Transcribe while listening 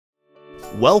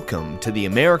Welcome to the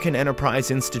American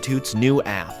Enterprise Institute's new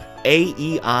app,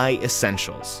 AEI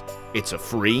Essentials. It's a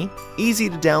free,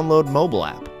 easy-to-download mobile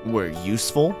app where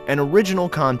useful and original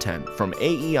content from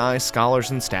AEI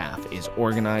scholars and staff is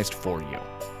organized for you.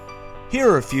 Here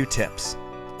are a few tips.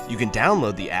 You can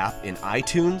download the app in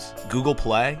iTunes, Google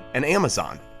Play, and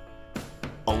Amazon.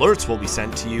 Alerts will be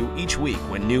sent to you each week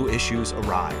when new issues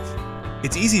arrive.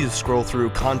 It's easy to scroll through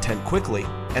content quickly,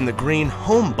 and the green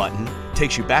Home button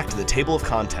takes you back to the table of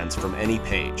contents from any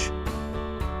page.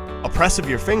 A press of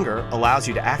your finger allows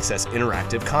you to access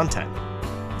interactive content.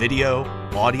 Video,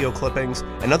 audio clippings,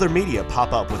 and other media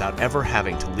pop up without ever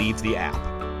having to leave the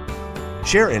app.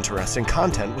 Share interesting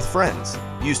content with friends.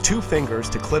 Use 2 fingers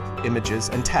to clip images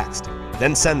and text,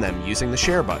 then send them using the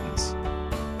share buttons.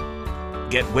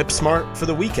 Get whip smart for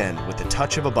the weekend with the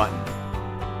touch of a button.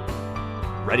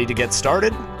 Ready to get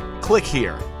started? Click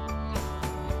here.